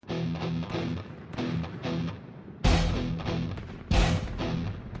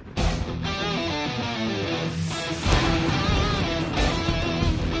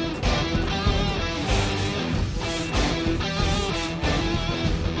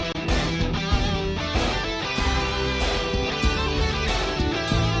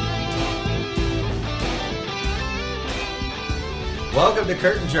Welcome to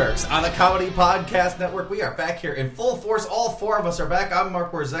Curtain Jerks on the Comedy Podcast Network. We are back here in full force. All four of us are back. I'm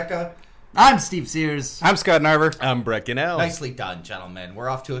Mark Warzeka. I'm Steve Sears. I'm Scott Narver. I'm Brett Gannell. Nicely done, gentlemen. We're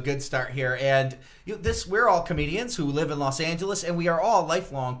off to a good start here. And we're all comedians who live in Los Angeles, and we are all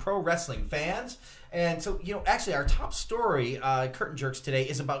lifelong pro wrestling fans. And so, actually, our top story, Curtain Jerks today,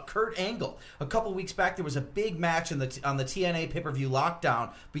 is about Kurt Angle. A couple weeks back, there was a big match on the TNA pay-per-view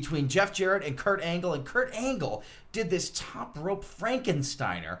Lockdown between Jeff Jarrett and Kurt Angle. And Kurt Angle did this top rope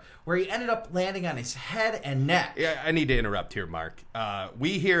Frankensteiner, where he ended up landing on his head and neck. Yeah, I need to interrupt here, Mark.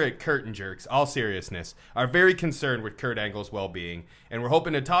 We here at Curtain Jerks, all seriousness, are very concerned with Kurt Angle's well-being, and we're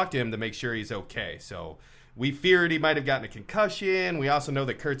hoping to talk to him to make sure he's okay. So we feared he might have gotten a concussion. We also know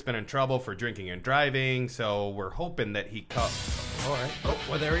that Kurt's been in trouble for drinking and driving, so we're hoping that he All right. Oh,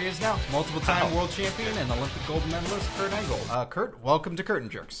 well, there he is now. Multiple-time world champion and Olympic gold medalist, Kurt Angle. Kurt, welcome to Curtain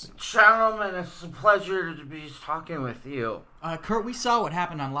Jerks. Gentlemen, it's a pleasure to be talking with you. Kurt, we saw what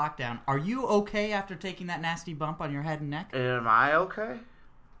happened on Lockdown. Are you okay after taking that nasty bump on your head and neck? Am I okay?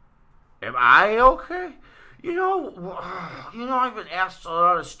 Am I okay? I've been asked a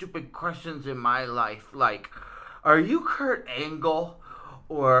lot of stupid questions in my life, like, are you Kurt Angle?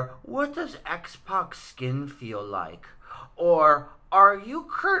 Or, what does X-Pac skin feel like? Or, are you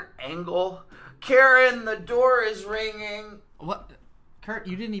Kurt Angle? Karen, the door is ringing. What? Kurt,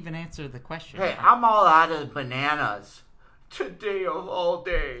 you didn't even answer the question. Hey, I'm all out of bananas. Today of all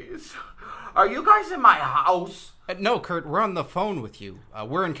days. Are you guys in my house? No, Kurt, we're on the phone with you.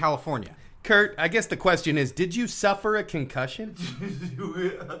 We're in California. Kurt, I guess the question is, did you suffer a concussion?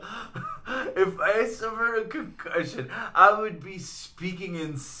 If I suffered a concussion, I would be speaking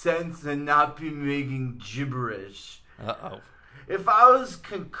in sense and not be making gibberish. Uh-oh. If I was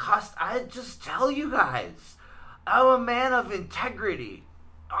concussed, I'd just tell you guys. I'm a man of integrity.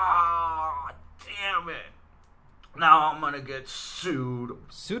 Ah, damn it. Now I'm gonna get sued.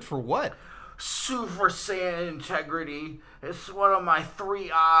 Sued for what? Sued for saying integrity. It's one of my three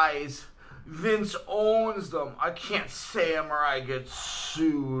eyes. Vince owns them. I can't say them or I get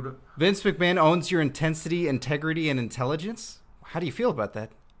sued. Vince McMahon owns your intensity, integrity, and intelligence? How do you feel about that?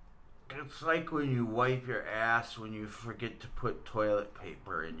 It's like when you wipe your ass when you forget to put toilet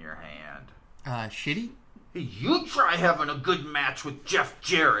paper in your hand. Shitty? Hey, you try having a good match with Jeff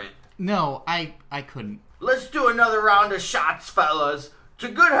Jarrett. No, I couldn't. Let's do another round of shots, fellas. To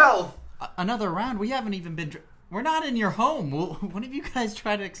good health. Another round? We haven't even been... We're not in your home. One of you guys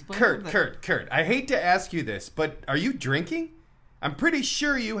try to explain Kurt, I hate to ask you this, but are you drinking? I'm pretty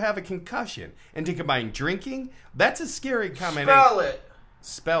sure you have a concussion. And to combine drinking, that's a scary combination. Spell it.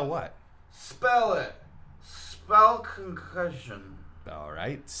 Spell what? Spell it. Spell concussion. All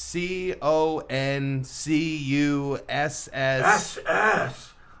right. CONCUSS.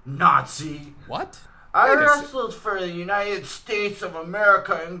 SS. Nazi. What? I wrestled for the United States of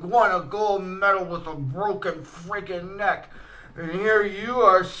America and won a gold medal with a broken freaking neck. And here you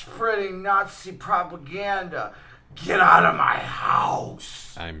are spreading Nazi propaganda. Get out of my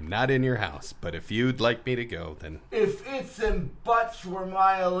house. I'm not in your house, but if you'd like me to go, then... If its and butts were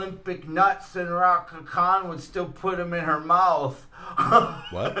my Olympic nuts, then Raka Khan would still put them in her mouth.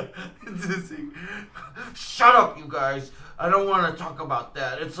 What? Shut up, you guys. I don't want to talk about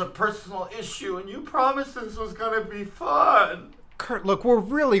that. It's a personal issue, and you promised this was going to be fun. Kurt, look, we're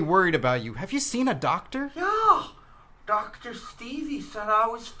really worried about you. Have you seen a doctor? Yeah. Dr. Stevie said I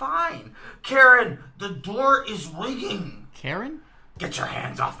was fine. Karen, the door is ringing. Karen? Get your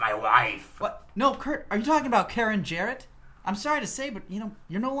hands off my wife. What? No, Kurt, are you talking about Karen Jarrett? I'm sorry to say, but, you're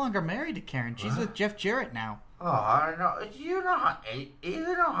no longer married to Karen. She's with Jeff Jarrett now. Oh, I know. You know how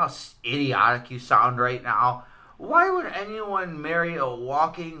idiotic you sound right now. Why would anyone marry a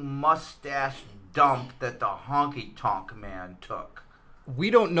walking mustache dump that the honky-tonk man took?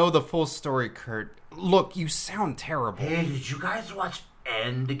 We don't know the full story, Kurt. Look, you sound terrible. Hey, did you guys watch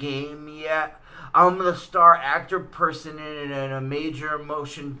Endgame yet? I'm the star actor person in it in a major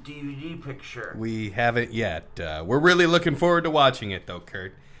motion DVD picture. We haven't yet. We're really looking forward to watching it, though,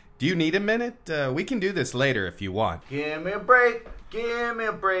 Kurt. Do you need a minute? We can do this later if you want. Give me a break. Give me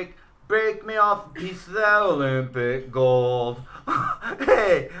a break. Break me off a piece of that Olympic gold.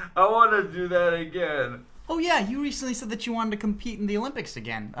 Hey, I want to do that again. Oh, yeah, you recently said that you wanted to compete in the Olympics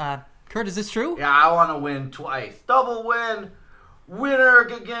again. Kurt, is this true? Yeah, I want to win twice. Double win. Winner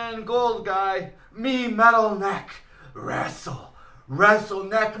again, gold guy. Me, medal neck. Wrestle. Wrestle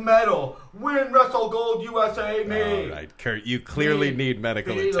neck medal. Win, wrestle gold, USA, me. All right, Kurt, you clearly need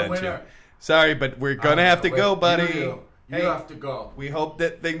medical be the attention. winner. Sorry, but we're going to have to go, buddy. You have to go. We hope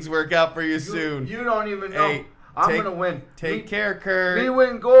that things work out for you soon. You don't even know. Hey, I'm going to win. Take care, Kurt. Me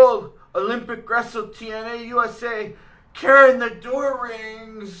win gold. Olympic wrestle TNA USA. Karen, the door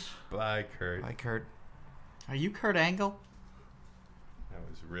rings. Bye, Kurt. Bye, Kurt. Are you Kurt Angle? That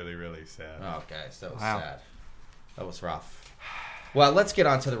was really, really sad. Oh, guys, that was Wow. sad. That was rough. Well, let's get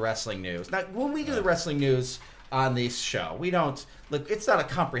on to the wrestling news. Now, when we do the wrestling news on this show, we don't look. It's not a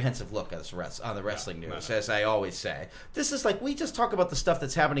comprehensive look at on the wrestling news, as I always say. This is like we just talk about the stuff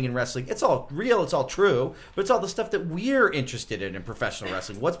that's happening in wrestling. It's all real, it's all true, but it's all the stuff that we're interested in professional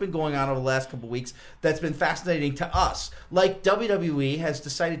wrestling. What's been going on over the last couple of weeks that's been fascinating to us? Like WWE has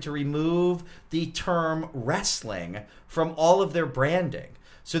decided to remove the term wrestling from all of their branding.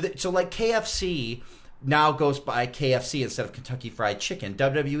 So like KFC now goes by KFC instead of Kentucky Fried Chicken.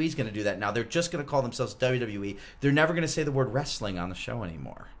 WWE's going to do that now. They're just going to call themselves WWE. They're never going to say the word wrestling on the show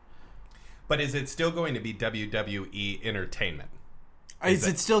anymore. But is it still going to be WWE Entertainment? Is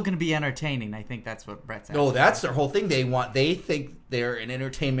it still going to be entertaining? I think that's what Brett's asking. No, that's their whole thing. They think they're an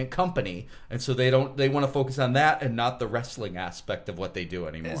entertainment company, and so they want to focus on that and not the wrestling aspect of what they do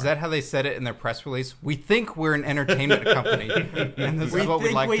anymore. Is that how they said it in their press release? We think we're an entertainment company, and this We is what we'd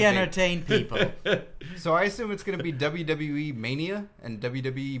think like we to entertain people. be. So I assume it's going to be WWE Mania and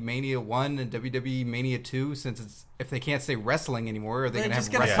WWE Mania 1 and WWE Mania 2, since if they can't say wrestling anymore, are they They're going to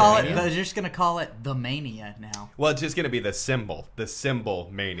just have going to WrestleMania? call it. They're just going to call it the Mania now. Well, it's just going to be the symbol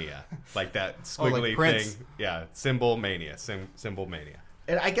mania, like that squiggly Prince. thing. Yeah, symbol mania, symbol mania.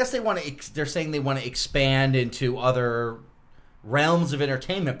 And I guess they're saying they want to expand into other realms of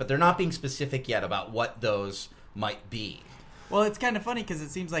entertainment, but they're not being specific yet about what those might be. Well, it's kind of funny because it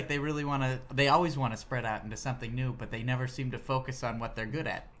seems like they really want to. They always want to spread out into something new, but they never seem to focus on what they're good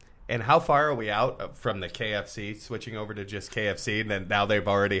at. And how far are we out from the KFC switching over to just KFC? And then now they've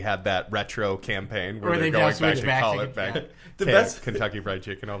already had that retro campaign where Or they're they've now going back switched to back call to- it back yeah. The best- Kentucky Fried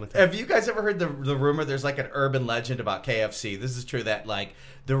Chicken all the time. Have you guys ever heard the rumor? There's like an urban legend about KFC. This is true that like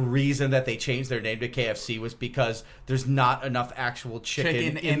the reason that they changed their name to KFC was because there's not enough actual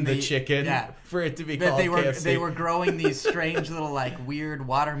chicken in the chicken for it to be called KFC. They were growing these strange little like weird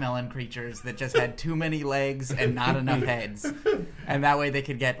watermelon creatures that just had too many legs and not enough heads, and that way they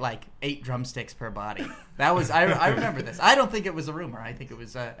could get like 8 drumsticks per body. That was I remember this. I don't think it was a rumor. I think it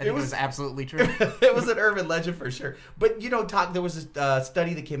was. It was absolutely true. It was an urban legend for sure. But you know, there was a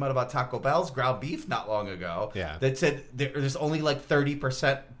study that came out about Taco Bell's ground beef not long ago. Yeah. That said there's only like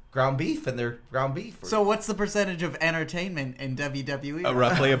 30% ground beef in their ground beef. So what's the percentage of entertainment in WWE?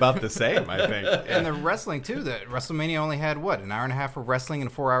 Roughly about the same, I think. And the wrestling, too. The WrestleMania only had, an hour and a half of wrestling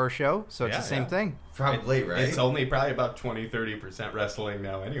and a 4-hour show? So it's Yeah, the same yeah. thing. Probably, right? It's only probably about 20-30% wrestling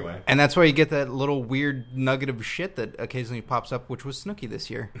now anyway. And that's why you get that little weird nugget of shit that occasionally pops up, which was Snooki this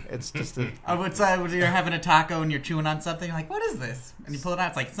year. It's just a... When you're having a taco and you're chewing on something, you're like, what is this? And you pull it out,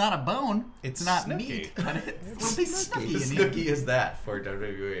 it's like, it's not a bone. It's not Snooki. meat. But it's a little piece of Snooki. And Snooki is that for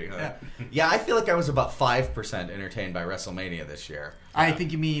WWE. Huh? Yeah, I feel like I was about 5% entertained by WrestleMania this year. I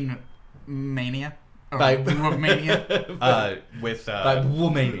think you mean Mania. Or By Mania. With By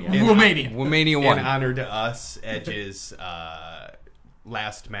Womania. Womania. Womania in 1. honor to us, Edge's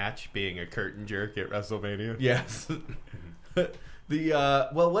last match being a curtain jerk at WrestleMania. Yes.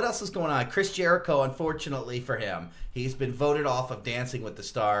 What else is going on? Chris Jericho, unfortunately for him, he's been voted off of Dancing with the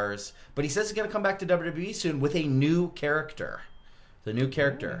Stars, but he says he's going to come back to WWE soon with a new character. The new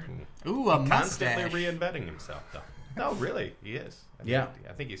character. Ooh, a Constantly mustache. reinventing himself, though. No, really, he is. I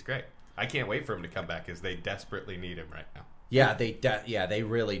think he's great. I can't wait for him to come back because they desperately need him right now. Yeah, they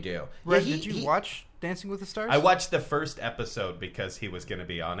really do. Red, Yeah, did you watch Dancing with the Stars? I watched the first episode because he was going to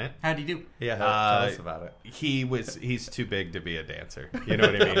be on it. How'd he do? Yeah, tell us about it. He's too big to be a dancer. You know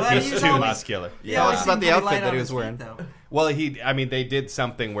what I mean? Well, He's he's too always- muscular. Yeah, always it's about seemed the pretty outfit light that on he his was wearing. feet, though. Well, they did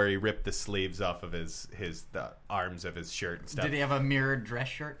something where he ripped the sleeves off of the arms of his shirt and stuff. Did he have a mirrored dress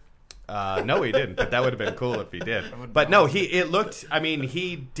shirt? No, he didn't. But that would have been cool if he did. But no, he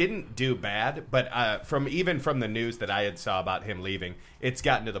didn't do bad. But from the news that I had saw about him leaving, it's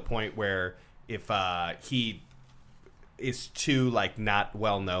gotten to the point where if he is too not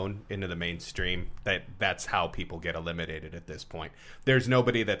well known into the mainstream, that's how people get eliminated at this point. There's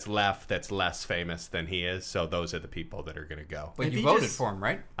nobody that's left that's less famous than he is, so those are the people that are going to go. But If you he voted just- for him,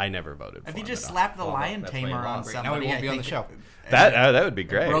 right? I never voted for If him. he just at all. slapped the Well, lion that's why he tamer on lost. Now he somebody, won't I be on the think show. That would be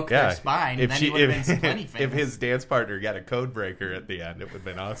great. broke yeah. their spine, and then he would've been plenty if famous. his dance partner got a code breaker at the end, it would have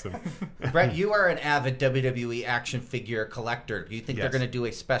been awesome. Brett, you are an avid WWE action figure collector. Do you think they're Yes. going to do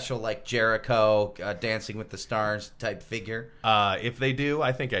a special like Jericho Dancing with the Stars type figure? If they do,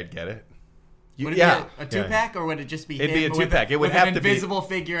 I think I'd get it. Would it Yeah. be a 2-pack, or would it just be It'd him be a with 2-pack. It would with have an to be- invisible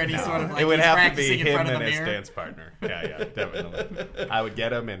figure, and he's sort of like it would he's have to practicing be in him front of and the his mirror? dance partner. Yeah, definitely. I would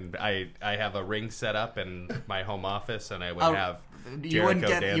get him, and I have a ring set up in my home office, and I would have You wouldn't Jericho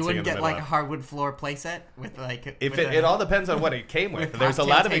dancing in the get middle like of- a hardwood floor playset with like. If with it all depends on what it came with. with There's a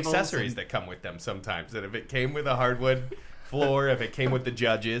cocktail lot of tables accessories and- that come with them sometimes. And if it came with a hardwood floor, if it came with the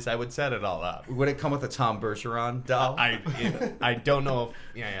judges, I would set it all up. Would it come with a Tom Bergeron doll? I don't know.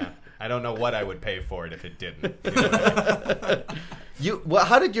 Yeah. I don't know what I would pay for it if it didn't. You know what I mean?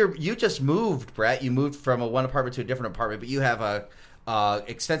 How did you just moved, Brett? You moved from a one apartment to a different apartment, but you have a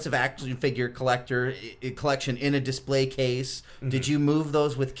extensive action figure collection in a display case. Mm-hmm. Did you move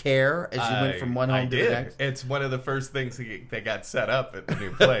those with care as you went from one home to the next? It's one of the first things that got set up at the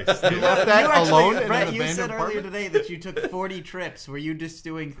new place. You left that You actually- alone in Brett, an you abandoned said earlier apartment? today that you took 40 trips. Were you just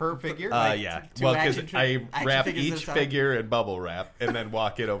doing Per figure? Yeah. two Well, because action wrap figures at a each time? figure in bubble wrap and then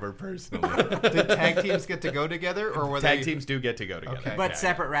walk it over personally. Did tag teams get to go together, or were Tag they? teams do get to go together. Okay. But Yeah,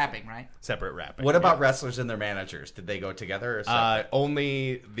 separate wrapping, right? separate wrapping. What about yeah. wrestlers and their managers? Did they go together? Or separate?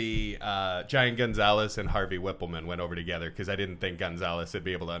 Only the Giant Gonzalez and Harvey Whippleman went over together because I didn't think Gonzalez would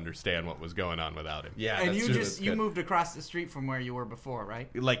be able to understand what was going on without him. Yeah, And that's you true. just That's you good. moved across the street from where you were before, right?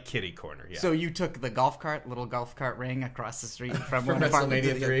 Like kitty corner, yeah. So you took the little golf cart ring across the street from From one apartment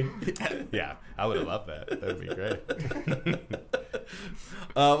to WrestleMania the other. yeah, I would have loved that. That'd be great.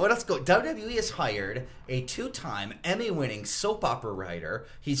 What else? WWE has hired a two-time Emmy-winning soap opera writer.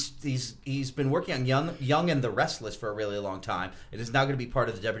 He's been working on Young and the Restless for a really long time. It is now going to be part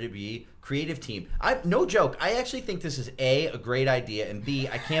of the WWE creative team. No joke. I actually think this is a great idea, and B,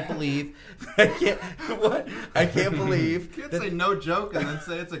 I can't believe I can't believe You can't that- say no joke and then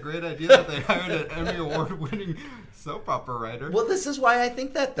say it's a great idea that they hired an Emmy Award-winning soap opera writer. Well, this is why I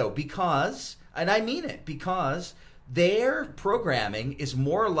think that, though, because, and I mean it, because their programming is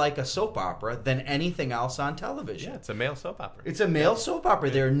more like a soap opera than anything else on television. Yeah, it's a male soap opera. It's a male soap opera.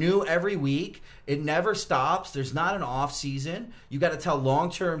 They're new every week. It never stops. There's not an off season. You got to tell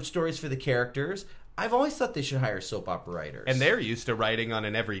long-term stories for the characters. I've always thought they should hire soap opera writers. And they're used to writing on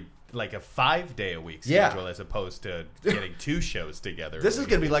a 5-day-a-week Yeah. schedule as opposed to getting 2 shows together. this is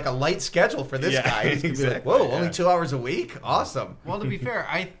going to be like a light schedule for this Yeah, guy. He's going to be like, exactly, whoa, yeah. only 2 hours a week? Awesome. Well, to be fair,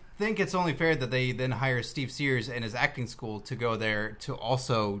 I think it's only fair that they then hire Steve Sears and his acting school to go there to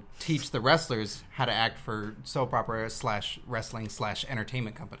also teach the wrestlers how to act for soap opera / wrestling /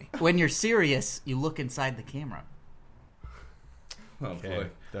 entertainment company. When you're serious, you look inside the camera. Oh, Okay.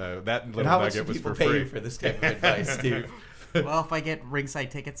 boy. That And little how much do nugget was people for pay free. you for this type of advice, Steve? Well, if I get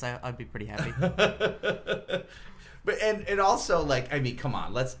ringside tickets, I'd be pretty happy. But and also, like, I mean, come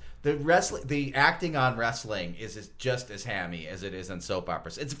on, the acting on wrestling is just as hammy as it is on soap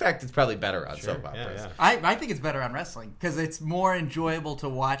operas. In fact, it's probably better on soap yeah, operas. yeah. I think it's better on wrestling because it's more enjoyable to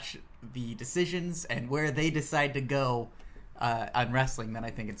watch the decisions and where they decide to go on wrestling than I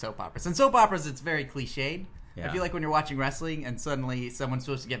think in soap operas. In soap operas, it's very cliched. Yeah. I feel like when you're watching wrestling and suddenly someone's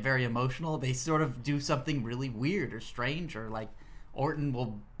supposed to get very emotional, they sort of do something really weird or strange, or like Orton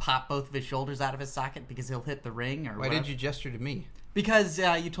will pop both of his shoulders out of his socket because he'll hit the ring. Or Why did you gesture to me? Because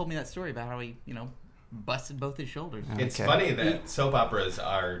you told me that story about how he, busted both his shoulders. It's Okay. funny that soap operas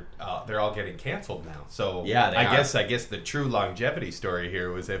are they're all getting canceled now. So Yeah, they I are. guess the true longevity story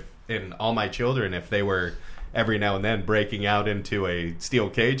here was if in All My Children, if they were every now and then breaking out into a steel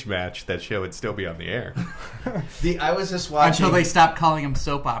cage match, that show would still be on the air. I was just watching. Until they stopped calling them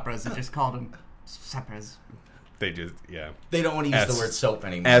soap operas and just called them operas. They just They don't want to use S- the word soap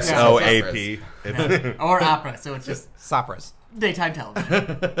anymore. SOAP. Or opera, so it's just Sopras. daytime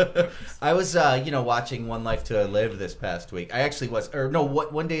television. I was, watching One Life to Live this past week. I actually was, or no,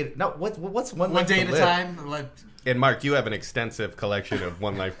 one day. No, what's One One Life day to at a Live? time. Like, And Mark, you have an extensive collection of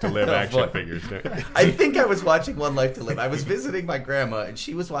One Life to Live action figures. don't you? I think I was watching One Life to Live. I was visiting my grandma, and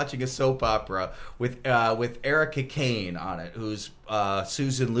she was watching a soap opera with Erica Kane on it, who's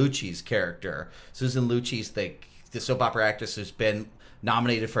Susan Lucci's character. Susan Lucci's the soap opera actress who's been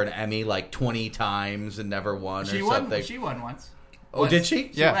nominated for an Emmy like 20 times and never won she or won. something. She won once. Oh, did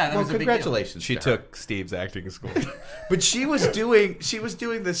she? Yeah. that Well, was a big deal. congratulations. She to her. took Steve's acting school. But she was doing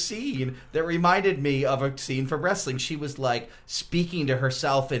the scene that reminded me of a scene from wrestling. She was like speaking to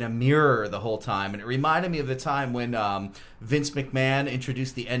herself in a mirror the whole time, and it reminded me of the time when Vince McMahon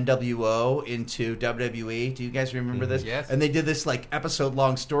introduced the NWO into WWE. Do you guys remember this? Yes. And they did this like episode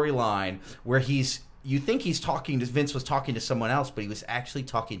long storyline where you think he's talking to Vince was talking to someone else, but he was actually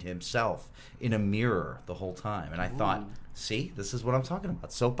talking to himself in a mirror the whole time. And I thought, see, this is what I'm talking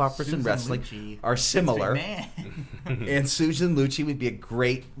about. Soap operas and Susan wrestling Lucci. are similar. Man. And Susan Lucci would be a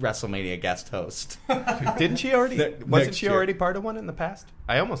great WrestleMania guest host. Didn't she already? Next Wasn't she year. already part of one in the past?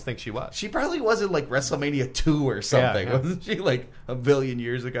 I almost think she was. She probably was in like WrestleMania 2 or something. Yeah. Wasn't she like a billion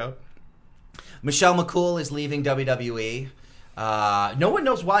years ago? Michelle McCool is leaving WWE. No one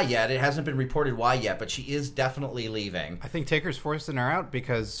knows why yet. It hasn't been reported why yet, but she is definitely leaving. I think Taker's forcing her out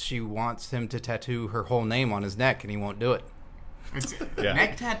because she wants him to tattoo her whole name on his neck, and he won't do it. Yeah.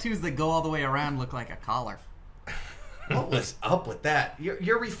 Neck tattoos that go all the way around look like a collar. What was up with that?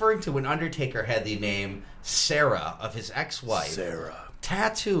 You're referring to when Undertaker had the name Sarah of his ex-wife. Sarah.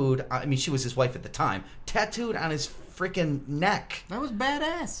 Tattooed, I mean, she was his wife at the time, tattooed on his freaking neck. That was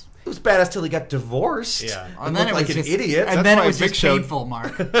badass. It was badass till he got divorced. Yeah. And then looked like an idiot. And That's then it why was Big just Show- painful,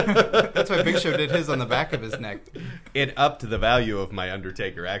 Mark. That's why Big Show did his on the back of his neck. It upped the value of my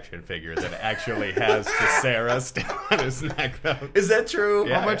Undertaker action figure that actually has the Sarah still on his neck. Though. Is that true?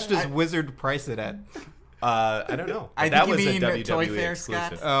 Yeah. How much does Wizard price it at? I don't know. I That think you was a mean WWE Toy Fair,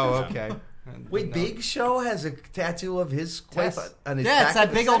 exclusive. Scott? Oh, okay. Wait, No. Big Show has a tattoo of his wife Test. on his Yeah, back it's that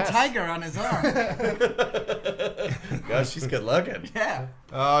of big his old chest. tiger on his arm. Gosh, she's good looking. Yeah.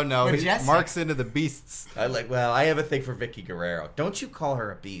 Oh no, Majestic. Mark's into the beasts. I have a thing for Vicky Guerrero. Don't you call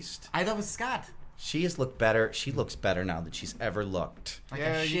her a beast? I thought it was Scott. She has looked better. She looks better now than she's ever looked. Like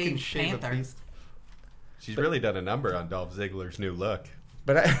yeah, a you can shaved shave a panther. beast. She's really done a number on Dolph Ziggler's new look.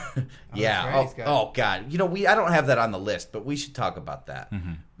 But yeah. right, he's got- Oh God. You know, I don't have that on the list, but we should talk about that.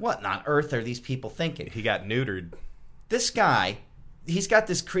 What on earth are these people thinking? He got neutered. This guy, he's got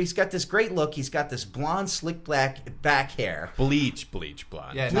this great look. He's got this blonde, slick black back hair. Bleach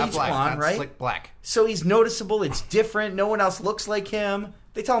blonde. Yeah, Bleach not black, blonde, not right? slick black. So he's noticeable. It's different. No one else looks like him.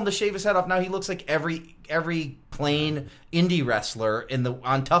 They tell him to shave his head off. Now he looks like every plain indie wrestler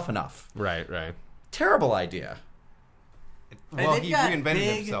on Tough Enough. Right. Terrible idea. Well, They've he got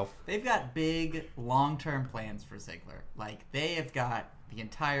reinvented himself. They've got big, long-term plans for Ziggler. Like, they have got the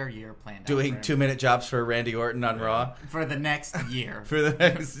entire year planned out Doing for him 2-minute jobs for Randy Orton on Raw for the next year. for the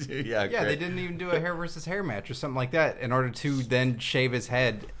next. Yeah, Yeah, great. they didn't even do a hair versus hair match or something like that in order to then shave his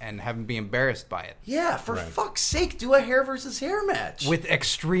head and have him be embarrassed by it. Yeah, for Right. fuck's sake, do a hair versus hair match With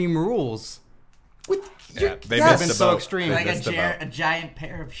extreme rules. With Yeah, they yes. missed the so boat. extreme. They Like missed the boat. a giant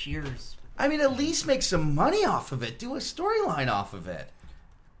pair of shears. I mean, at least make some money off of it. Do a storyline off of it.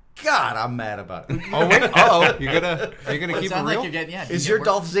 God, I'm mad about it. Oh wait, are you gonna Well, keep it it sounds real? like you're getting, yeah. Is you your get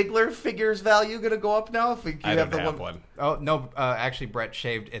Dolph Ziggler figure's value going to go up now? If you I have don't the have one. Oh no, actually Brett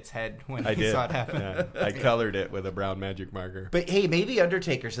shaved its head when I he did. saw it happen. Yeah. I colored it with a brown magic marker. But hey, maybe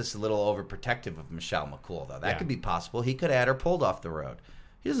Undertaker's just a little overprotective of Michelle McCool, though. That Yeah. could be possible. He could have had her pulled off the road.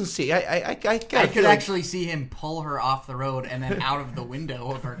 He doesn't see. I could actually see him pull her off the road and then out of the window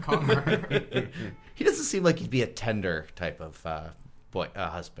of her car. He doesn't seem like he'd be a tender type of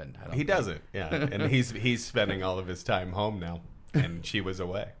husband. I don't He think. doesn't. Yeah, and he's spending all of his time home now, and she was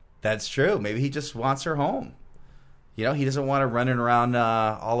away. That's true. Maybe he just wants her home. You know, he doesn't want her running around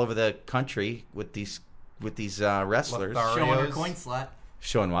all over the country with these wrestlers. Lothario. Showing her Oreos. coin slot.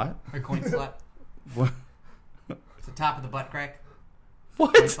 Showing what? Her coin slot. What? It's the top of the butt crack. Coin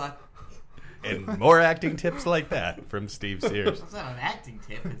What? slot. And more acting tips like that from Steve Sears. It's not an acting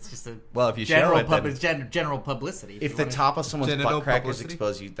tip. It's just a Well, if you show general it, then- it's general publicity. If you the wanna- top of someone's Genital butt crack is publicity?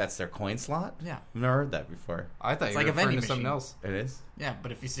 exposed, that's their coin slot? Yeah. I've never heard that before. I thought It's you like were a vending referring to something machine. else. It is? Yeah,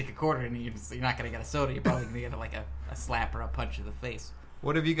 but if you stick a quarter in, you're not going to get a soda. You're probably going to get like a slap or a punch in the face.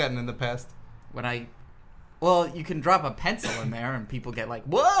 What have you gotten in the past? Well, you can drop a pencil in there and people get like,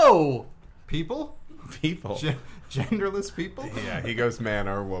 whoa! People? People. Genderless people? Yeah, he goes man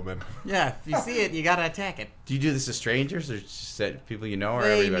or woman. Yeah, if you see it, you got to attack it. Do you do this to strangers or just that people you know or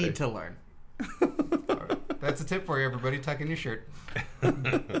They everybody? need to learn. That's a tip for you, everybody. Tuck in your shirt.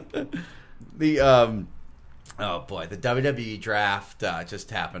 The oh boy, the WWE draft just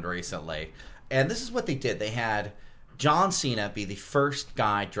happened recently, and this is what they did. They had John Cena be the first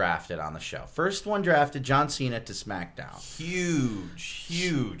guy drafted on the show. First one drafted, John Cena to SmackDown.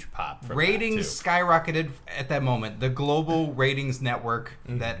 Huge pop. From Ratings that, too. skyrocketed at that moment. The global ratings network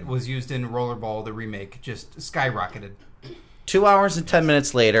that was used in Rollerball, the remake, just skyrocketed. 2 hours and 10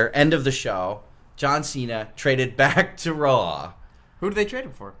 minutes later, end of the show. John Cena traded back to Raw. Who do they trade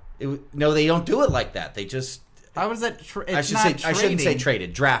him for? No, they don't do it like that. They just How was that? I shouldn't say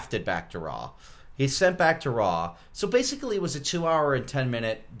traded. Drafted back to Raw. He's sent back to Raw. So basically, it was a 2 hour and 10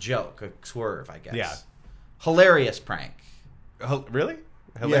 minute joke, a swerve, I guess. Yeah. Hilarious prank. Really?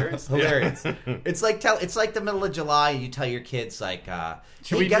 Hilarious. Yeah, hilarious. It's like the middle of July, and you tell your kids like,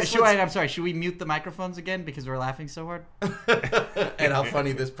 Should we? I'm sorry. Should we mute the microphones again because we're laughing so hard? and how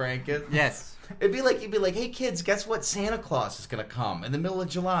funny this prank is? Yes. You'd be like, hey kids, guess what? Santa Claus is gonna come in the middle of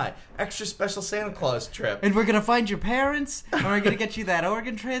July. Extra special Santa Claus trip. And we're gonna find your parents, and we're gonna get you that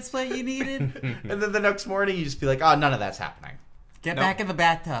organ transplant you needed. And then the next morning, you just be like, oh, none of that's happening. Get back in the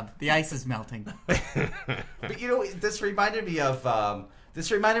bathtub. The ice is melting. But you know, this reminded me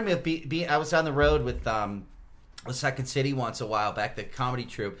of being. I was on the road with the Second City once a while back, the comedy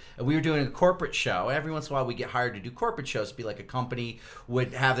troupe, and we were doing a corporate show. Every once in a while we get hired to do corporate shows. It'd be like a company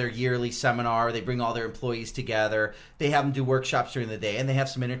would have their yearly seminar. They bring all their employees together. They have them do workshops during the day, and they have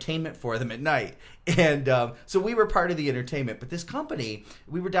some entertainment for them at night. And so we were part of the entertainment. But this company,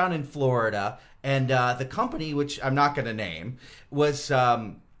 we were down in Florida, and the company, which I'm not going to name, was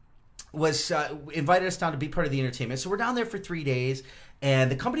invited us down to be part of the entertainment. So we're down there for 3 days,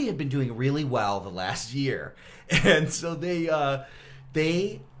 and the company had been doing really well the last year. And so they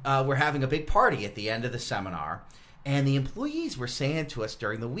were having a big party at the end of the seminar, and the employees were saying to us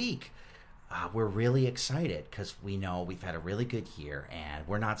during the week, we're really excited because we know we've had a really good year, and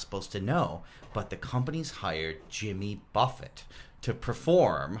we're not supposed to know, but the company's hired Jimmy Buffett to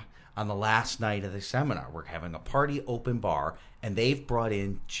perform on the last night of the seminar. We're having a party open bar, and they've brought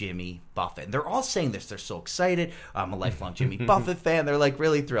in Jimmy Buffett. And they're all saying this. They're so excited. I'm a lifelong Jimmy Buffett fan. They're like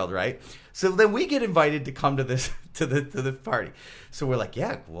really thrilled, right? So then we get invited to come to this to the party. So we're like,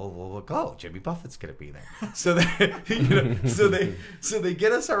 yeah, we'll go. Jimmy Buffett's gonna be there. So they so they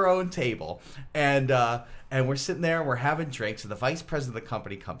get us our own table, and we're sitting there and we're having drinks. And the vice president of the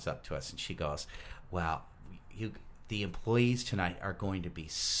company comes up to us and she goes, "Wow, the employees tonight are going to be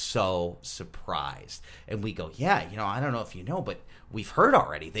so surprised." And we go, "Yeah, I don't know if you know, but we've heard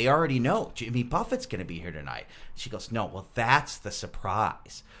already. They already know Jimmy Buffett's going to be here tonight." She goes, "No, well, that's the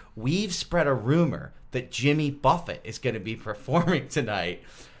surprise. We've spread a rumor that Jimmy Buffett is going to be performing tonight,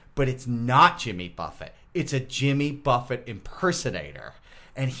 but it's not Jimmy Buffett. It's a Jimmy Buffett impersonator.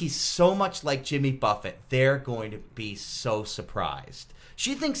 And he's so much like Jimmy Buffett, they're going to be so surprised."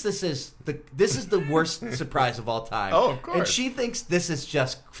 She thinks this is the worst surprise of all time. Oh, of course. And she thinks this is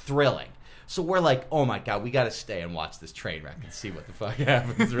just thrilling. So we're like, oh my God, we got to stay and watch this train wreck and see what the fuck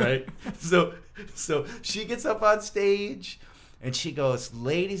happens, right? So she gets up on stage and she goes,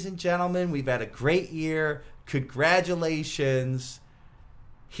 "Ladies and gentlemen, we've had a great year. Congratulations.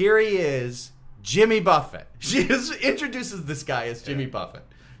 Here he is, Jimmy Buffett." She just introduces this guy as Jimmy Buffett.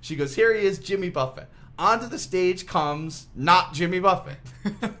 She goes, "Here he is, Jimmy Buffett." Onto the stage comes not Jimmy Buffett,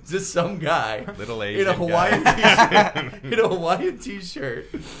 just some guy Little in a Asian Hawaiian t-shirt, in a Hawaiian t-shirt,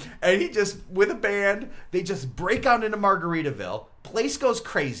 and he just with a band. They just break out into Margaritaville. Place goes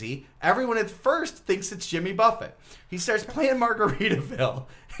crazy. Everyone at first thinks it's Jimmy Buffett. He starts playing Margaritaville,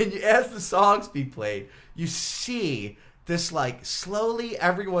 and as the songs be played, you see this like slowly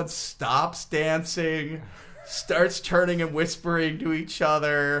everyone stops dancing, starts turning and whispering to each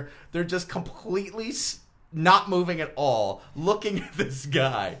other. They're just completely not moving at all, looking at this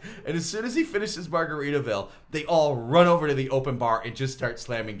guy. And as soon as he finishes Margaritaville, they all run over to the open bar and just start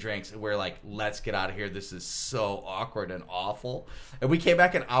slamming drinks. And we're like, let's get out of here. This is so awkward and awful. And we came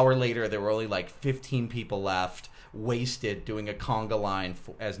back an hour later. There were only like 15 people left, wasted, doing a conga line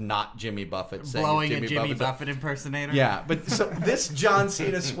as not Jimmy Buffett. Blowing a Jimmy Buffett impersonator? Yeah, but so this John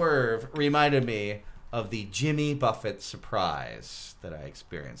Cena swerve reminded me of the Jimmy Buffett surprise that I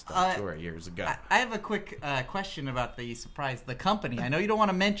experienced on tour years ago. I have a quick question about the surprise, the company. I know you don't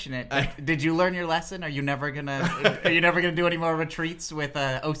want to mention it. But did you learn your lesson? Are you never gonna do any more retreats with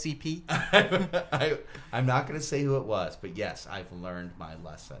OCP? I'm not gonna say who it was, but yes, I've learned my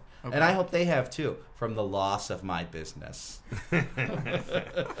lesson, Okay. and I hope they have too from the loss of my business.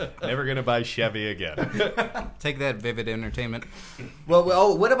 Never gonna buy Chevy again. Take that, Vivid Entertainment.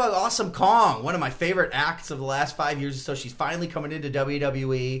 Well, what about Awesome Kong? One of my favorite acts of the last 5 years or so. She's finally coming into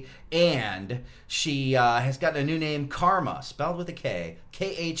WWE, and she has gotten a new name, Karma, spelled with a K.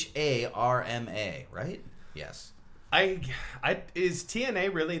 Kharma, right? Yes. Is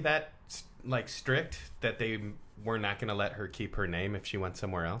TNA really that like strict that they were not going to let her keep her name if she went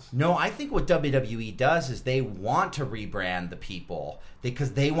somewhere else? No, I think what WWE does is they want to rebrand the people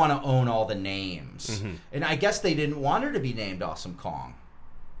because they want to own all the names. Mm-hmm. And I guess they didn't want her to be named Awesome Kong,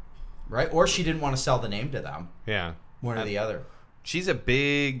 right? Or she didn't want to sell the name to them. Yeah. One or the other. She's a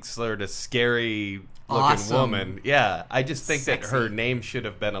big, sort of scary-looking Awesome. woman. Yeah, I just think that Sexy. her name should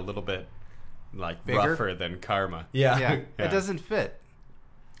have been a little bit like Bigger? rougher than Karma. Yeah. Yeah, Yeah. it doesn't fit.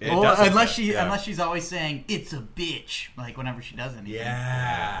 It Well, doesn't unless fit, yeah. unless she's always saying it's a bitch, like whenever she does anything.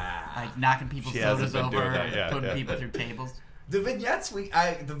 Yeah. Like knocking people's She hasn't sodas been doing over, that, yeah, putting yeah. people through tables. The vignettes they've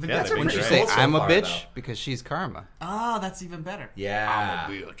are been pretty Wouldn't you great. say cool so I'm a far, bitch though. because she's Karma? Oh, that's even better. Yeah.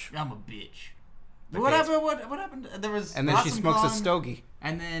 bitch. I'm a bitch. Okay. What happened? What happened? There was And then she Awesome smokes Kong, a stogie.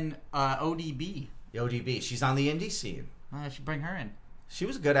 and then ODB. ODB. She's on the indie scene. I should bring her in. She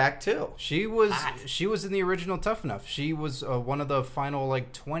was a good act too. She was in the original Tough Enough. She was one of the final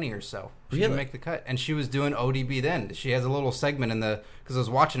like 20 or so. She didn't Really? make the cut, and she was doing ODB then. She has a little segment in the because I was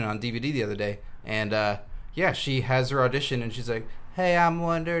watching it on DVD the other day, and yeah, she has her audition, and she's like, "Hey, I'm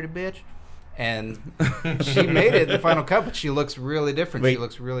one dirty bitch," And she made it in the Final Cut, but she looks really different. Wait, she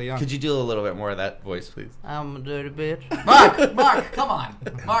looks really young. Could you do a little bit more of that voice, please? I'm a dirty bitch. Mark, come on.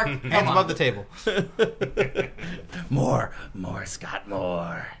 Mark, come Hands on. above the table. More, Scott,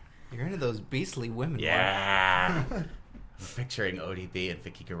 more. You're into those beastly women. Mark. Yeah. I'm picturing ODB and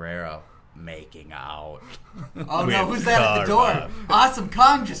Vicky Guerrero making out. Oh no, who's that at the door? Awesome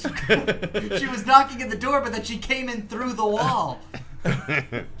Kong just... She was knocking at the door, but then she came in through the wall.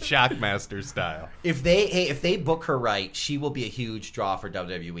 Shockmaster style. If they book her right, she will be a huge draw for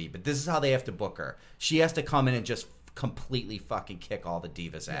WWE. But this is how they have to book her. She has to come in and just completely fucking kick all the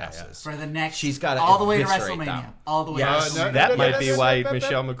divas' asses. For the next... She's got to all the way to eviscerate WrestleMania. them. All the way Yes. to WrestleMania. That might be why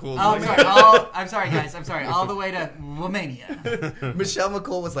Michelle McCool's Oh, I'm winning. sorry. I'm sorry, guys. I'm sorry. All the way to WrestleMania. Michelle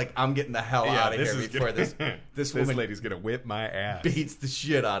McCool was like, "I'm getting the hell out of here before this this woman lady's gonna whip my ass." beats the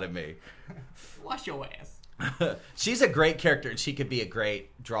shit out of me." Wash your ass. She's a great character, and she could be a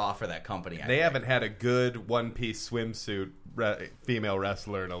great draw for that company. I They think. haven't had a good one-piece swimsuit female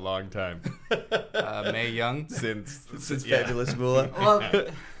wrestler in a long time. Mae Young. Since Fabulous Moolah. Well,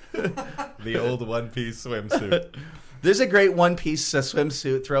 the old one-piece swimsuit. There's a great one-piece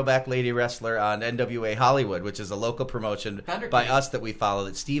swimsuit throwback lady wrestler on NWA Hollywood, which is a local promotion Thunder by Kitty. us that we follow.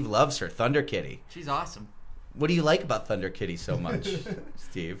 That Steve loves her, Thunder Kitty. she's awesome. What do you like about Thunder Kitty so much,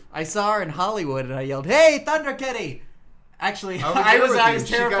 Steve? I saw her in Hollywood and I yelled, "Hey, Thunder Kitty!" Actually, I was I there was with I you. was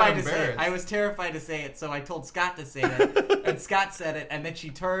She got terrified to say it. embarrassed. I was terrified to say it, so I told Scott to say it, and Scott said it, and then she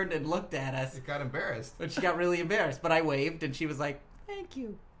turned and looked at us, It got embarrassed. and she got really embarrassed. But I waved, and she was like, "Thank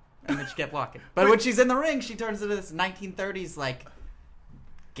you," and then she kept walking. But when she's in the ring, she turns into this 1930s like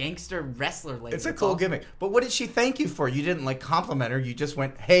gangster wrestler lady. It's a That's cool all. gimmick. But what did she thank you for? You didn't like compliment her. You just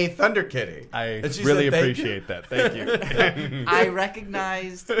went, "Hey, Thunder Kitty." I And she really said, "Thank you." appreciate that. Thank you. I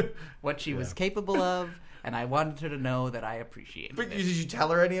recognized what she was capable of, and I wanted her to know that I appreciated But it. did you tell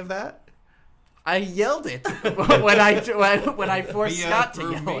her any of that? I yelled it when I forced Via Scott to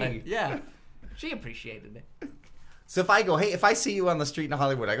through yell me. it. Yeah, she appreciated it. So if I go, "Hey," if I see you on the street in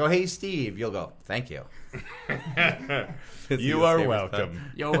Hollywood, I go, "Hey, Steve," you'll go, "Thank you." You are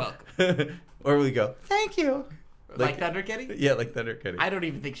welcome. You're welcome. Or we go, "Thank you." Like Thunder Kitty? Yeah, like Thunder Kitty. I don't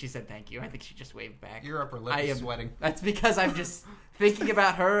even think she said thank you. I think she just waved back. Your upper lip I is am sweating. That's because I'm just thinking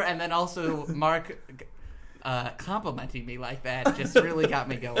about her, and then also Mark complimenting me like that just really got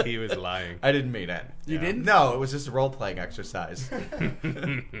me going. He was lying. I didn't mean it. You didn't? No, it was just a role-playing exercise.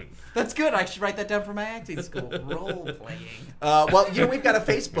 That's good. I should write that down for my acting school. Role playing. Well, we've got a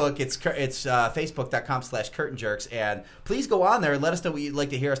Facebook. It's facebook.com/Curtain Jerks, and please go on there and let us know what you'd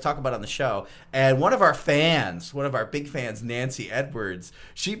like to hear us talk about on the show. And one of our big fans, Nancy Edwards,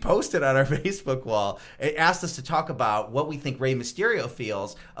 she posted on our Facebook wall and asked us to talk about what we think Rey Mysterio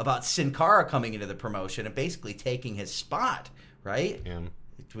feels about Sin Cara coming into the promotion and basically taking his spot. Right? Yeah.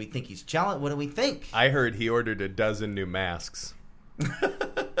 Do we think he's challenged? What do we think? I heard he ordered a dozen new masks.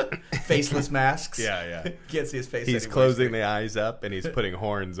 Faceless masks. Yeah. Can't see his face. He's anymore. closing the eyes up and he's putting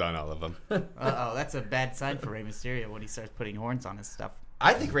horns on all of them. Uh-oh, that's a bad sign for Rey Mysterio when he starts putting horns on his stuff.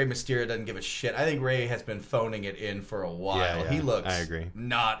 I think Rey Mysterio doesn't give a shit. I think Rey has been phoning it in for a while. Yeah, He looks I agree.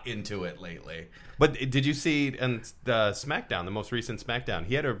 not into it lately. But did you see in the SmackDown, the most recent SmackDown,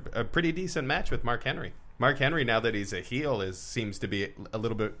 he had a pretty decent match with Mark Henry. Mark Henry, now that he's a heel, seems to be a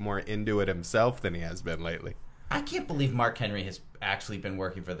little bit more into it himself than he has been lately. I can't believe Mark Henry has actually been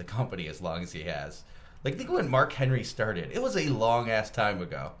working for the company as long as he has. Like, think when Mark Henry started. It was a long-ass time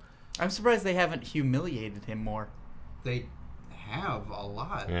ago. I'm surprised they haven't humiliated him more. They have a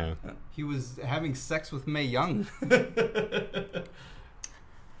lot. Yeah. He was having sex with Mae Young.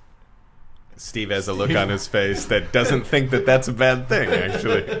 Steve has a look on his face that doesn't think that that's a bad thing,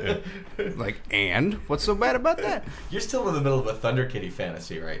 actually. Like, and? What's so bad about that? You're still in the middle of a Thunder Kitty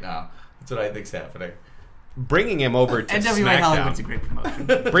fantasy right now. That's what I think's happening. Bringing him over to NWA Hollywood's a SmackDown. great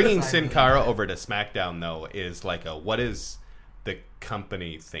promotion. Bringing Aside Sin from Cara that. over to SmackDown, though, is like what is the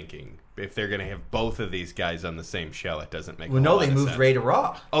company thinking? If they're going to have both of these guys on the same show, it doesn't make Well, a no, lot they of moved sense. Ray to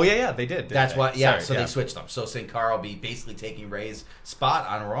Raw. Oh, yeah, they did. That's they? why, yeah, Sorry, so they switched them. So Sin Cara will be basically taking Ray's spot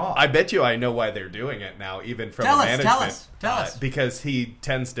on Raw. I bet you I know why they're doing it now, even from management. Tell us. Because he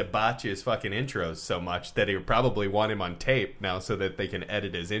tends to botch his fucking intros so much that he would probably want him on tape now so that they can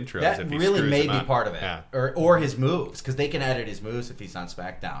edit his intros That if he really screws may them be up. part of it, Yeah. or his moves, because they can edit his moves if he's on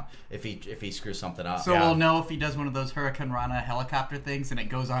SmackDown. If he screws something up, So Yeah. we'll know if he does one of those Hurricane Rana helicopter things and it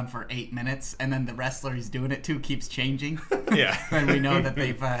goes on for 8 minutes, and then the wrestler he's doing it to keeps changing. Yeah. Then we know that they're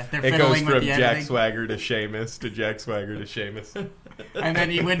It fiddling goes with from the Jack editing. Swagger to Sheamus to Jack Swagger to Sheamus. And then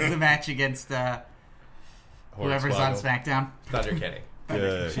he wins the match against whoever's on Hornswoggle. SmackDown. Thunder Kitty.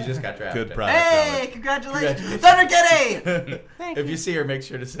 Good. She just got drafted. Good product Hey, knowledge. congratulations, Thunder Kitty! If you see her, make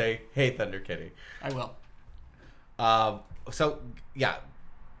sure to say, "Hey, Thunder Kitty." I will. So yeah,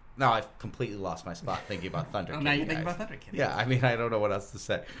 now I've completely lost my spot thinking about Thunder Oh, Kitty. now you think guys. about Thunder Kitty. Yeah, I mean, I don't know what else to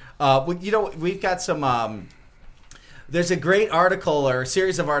say. Well, you know, we've got some. There's a great article or a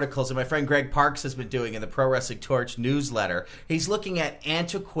series of articles that my friend Greg Parks has been doing in the Pro Wrestling Torch newsletter. He's looking at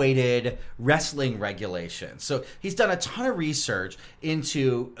antiquated wrestling regulations. So he's done a ton of research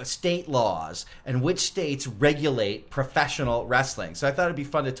into state laws and which states regulate professional wrestling. So I thought it'd be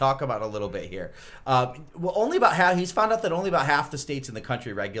fun to talk about a little bit here. He's found out that only about half the states in the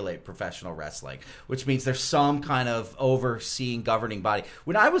country regulate professional wrestling, which means there's some kind of overseeing governing body.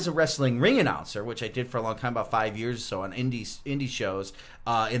 When I was a wrestling ring announcer, which I did for a long time, about 5 years or so, on indie shows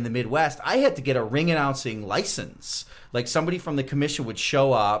in the Midwest, I had to get a ring announcing license. Like somebody from the commission would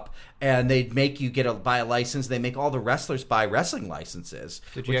show up and they'd make you buy a license. They make all the wrestlers buy wrestling licenses.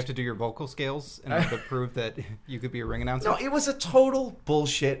 Did you have to do your vocal scales in order to prove that you could be a ring announcer? No, it was a total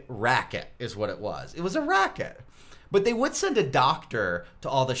bullshit racket is what it was. It was a racket. But they would send a doctor to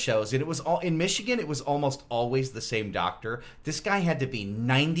all the shows, and it was all in Michigan. It was almost always the same doctor. This guy had to be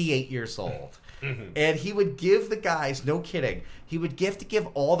 98 years old. And he would give the guys, no kidding, he would give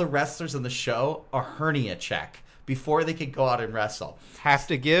all the wrestlers on the show a hernia check before they could go out and wrestle. Have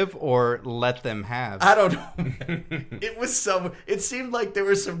to give or let them have? I don't know. It seemed like there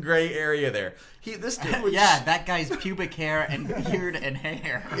was some gray area there. This dude would Yeah, that guy's pubic hair and beard and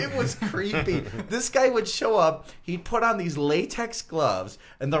hair. It was creepy. This guy would show up. He'd put on these latex gloves,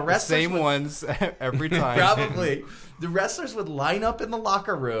 and the wrestlers Same ones every time. probably the wrestlers would line up in the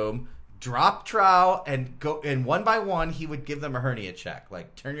locker room, drop trowel, and go. And one by one, he would give them a hernia check,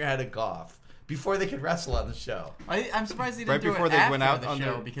 like turn your head and cough, before they could wrestle on the show. I'm surprised he didn't Right do before it they after went out the on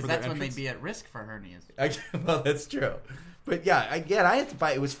show their- because for their that's when entrance? they'd be at risk for hernias. Well, that's true. But yeah, I had to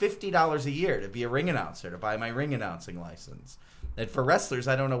buy. It was $50 a year to be a ring announcer, to buy my ring announcing license. And for wrestlers,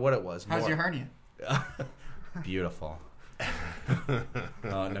 I don't know what it was. How's more. your hernia? Beautiful.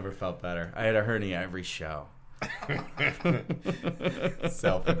 Oh, it never felt better. I had a hernia every show.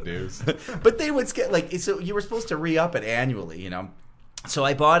 Self-induced. But they would so you were supposed to re-up it annually, you know. So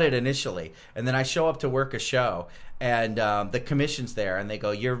I bought it initially, and then I show up to work a show, and the commission's there, and they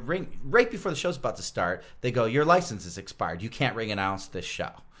go, right before the show's about to start, they go, your license is expired. You can't ring announce this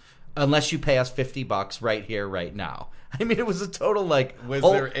show unless you pay us $50 right here, right now. I mean, it was a total Was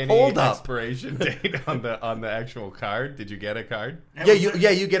hold, there any hold up. expiration date on the actual card? Did you get a card? Yeah,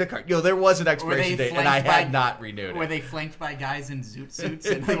 you get a card. There was an Were expiration they date, and I flanked had by- not renewed Were it. they flanked by guys in zoot suits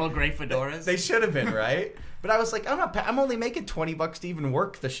and little gray fedoras? They should have been, right? But I was like, I'm only making $20 to even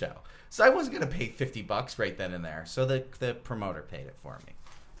work the show, so I wasn't going to pay $50 right then and there. So the promoter paid it for me.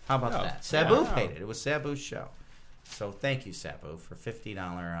 How about Oh, that? Sabu yeah. paid it. It was Sabu's show. So thank you, Sabu, for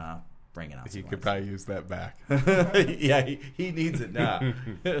 $50 ring announcing. You could probably use that back. Yeah, he needs it now.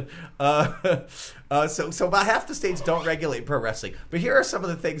 So about half the states don't regulate pro wrestling. But here are some of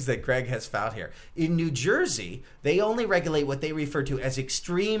the things that Greg has found here. In New Jersey, they only regulate what they refer to as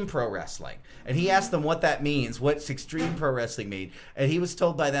extreme pro wrestling. And he asked them what that means. What's extreme pro wrestling mean? And he was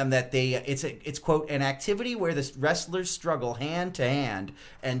told by them that it's quote, an activity where the wrestlers struggle hand to hand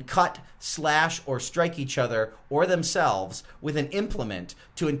and cut, slash, or strike each other or themselves with an implement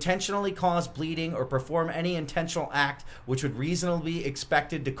to intentionally cause bleeding or perform any intentional act which would be reasonably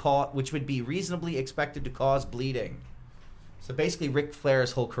expected to cause bleeding. So basically, Ric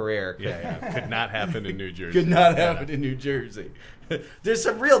Flair's whole career Could not happen in New Jersey. could not happen in New Jersey. There's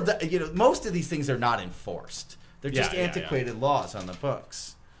some real, most of these things are not enforced. They're just antiquated laws on the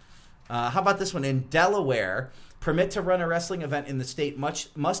books. How about this one? In Delaware, permit to run a wrestling event in the state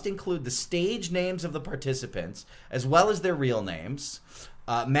must include the stage names of the participants as well as their real names.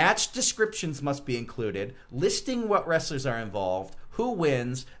 Match descriptions must be included, listing what wrestlers are involved, who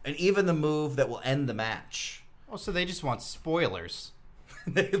wins, and even the move that will end the match. Oh, so they just want spoilers.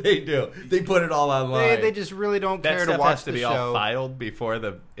 They do. They put it all online. They just really don't That care stuff to watch has to the be show. all filed before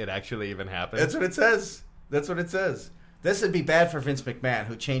it actually even happens. That's what it says. This would be bad for Vince McMahon,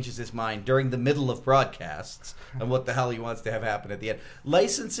 who changes his mind during the middle of broadcasts on what the hell he wants to have happen at the end.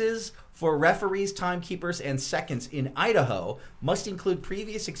 Licenses for referees, timekeepers, and seconds in Idaho must include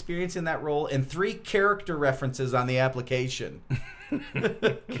previous experience in that role and 3 character references on the application.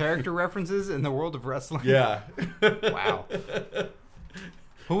 Character references in the world of wrestling. Yeah. Wow.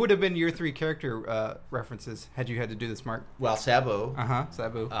 Who would have been your 3 character references had you had to do this, Mark? Well, Sabu,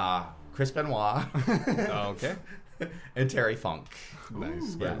 Sabu. Chris Benoit, Oh, okay. and Terry Funk.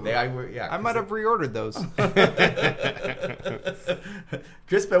 Nice. Yeah, I might have reordered those.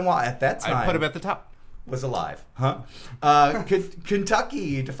 Chris Benoit at that time. I put him at the top. was alive.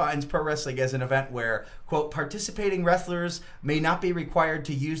 Kentucky defines pro wrestling as an event where, quote, participating wrestlers may not be required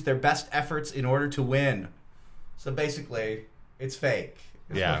to use their best efforts in order to win. So basically, it's fake,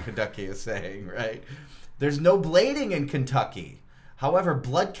 is what Kentucky is saying, right? There's no blading in Kentucky. However,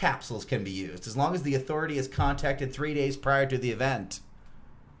 blood capsules can be used as long as the authority is contacted 3 days prior to the event.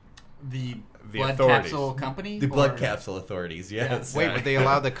 The The blood authorities. capsule company? The blood Or- capsule authorities, yes. Wait, would they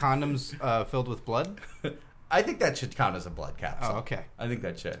allow the condoms filled with blood? I think that should count as a blood capsule. Oh, okay. I think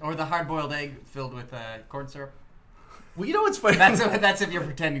that should. Or the hard-boiled egg filled with corn syrup? Well, you know what's funny? That's if you're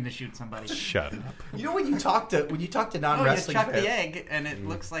pretending to shoot somebody. Shut up. You know when you talk to Oh, you non-wrestling chuck fans, the egg, and it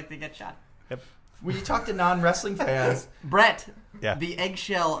looks like they get shot. when you talk to non-wrestling fans, Brett, Yeah. the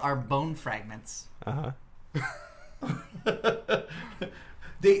eggshell are bone fragments. Uh-huh.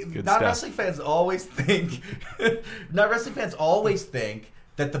 non-wrestling fans always think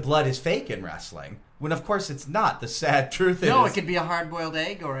that the blood is fake in wrestling, when of course it's not. The sad truth No, is it could be a hard-boiled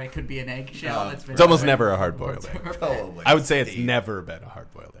egg, or it could be an eggshell No. that's been... It's almost never a hard-boiled egg. Probably. I would say it's never been a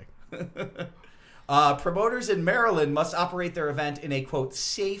hard-boiled egg. Promoters in Maryland must operate their event in a, quote,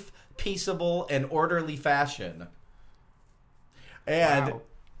 safe, peaceable, and orderly fashion. And Wow.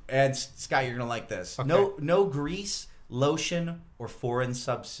 and Scott, you're gonna like this. Okay. No grease, lotion, or foreign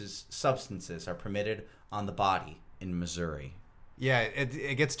substances are permitted on the body in Missouri. Yeah,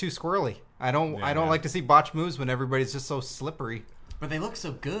 it gets too squirrely. I don't Yeah. like to see botch moves when everybody's just so slippery. But they look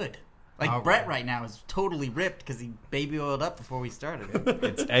so good. Like, Oh, Brett right. right now is totally ripped because he baby oiled up before we started.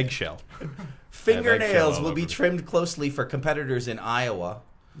 It's eggshell. Fingernails eggshell will all be over. trimmed closely for competitors in Iowa.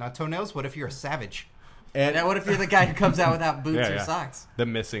 Not toenails. What if you're a savage? And Now, what if you're the guy who comes out without boots or socks? The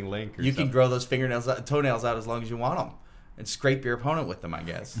missing link. Or you can something. grow those toenails out as long as you want them, and scrape your opponent with them, I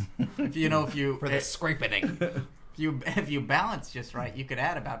guess. If you For the scraping. if you balance just right, you could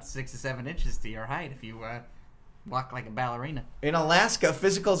add about 6 to 7 inches to your height if you walk like a ballerina. In Alaska,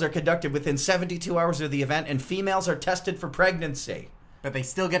 physicals are conducted within 72 hours of the event, and females are tested for pregnancy. But they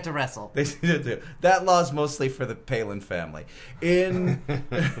still get to wrestle. That law is mostly for the Palin family.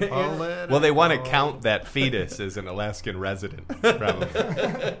 Well, they want to count that fetus as an Alaskan resident, probably.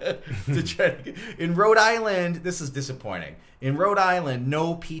 In Rhode Island, this is disappointing. In Rhode Island,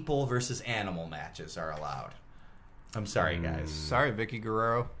 no people versus animal matches are allowed. I'm sorry, guys. Sorry, Vicky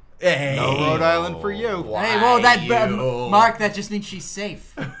Guerrero. Hey, No Rhode Island for you. Why Hey, well, you? Mark, that just means she's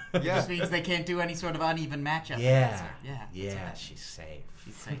safe. It Yeah. just means they can't do any sort of uneven matchup. Yeah, yeah, yeah, she's safe.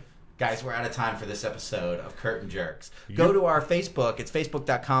 she's safe. Guys, we're out of time for this episode of Curtain Jerks. Go to our Facebook. It's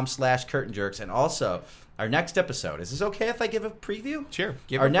facebook.com/Curtain Jerks. And also, our next episode. Is this okay if I give a preview? Sure.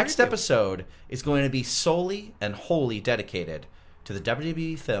 Give Our a next preview. episode is going to be solely and wholly dedicated to the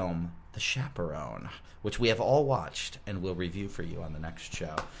WWE film The Chaperone, which we have all watched and will review for you on the next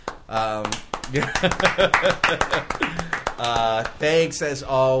show. Thanks, as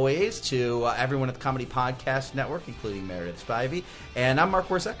always, to everyone at the Comedy Podcast Network, including Meredith Spivey. And I'm Mark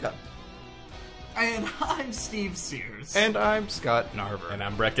Warzeka. And I'm Steve Sears. And I'm Scott Narver. And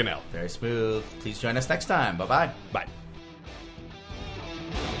I'm Breckenell. Very smooth. Please join us next time. Bye-bye. Bye.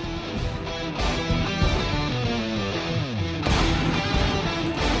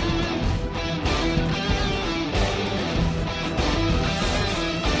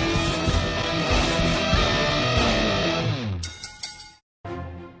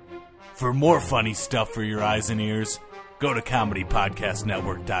 For more funny stuff for your eyes and ears, go to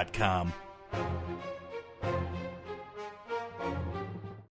ComedyPodcastNetwork.com.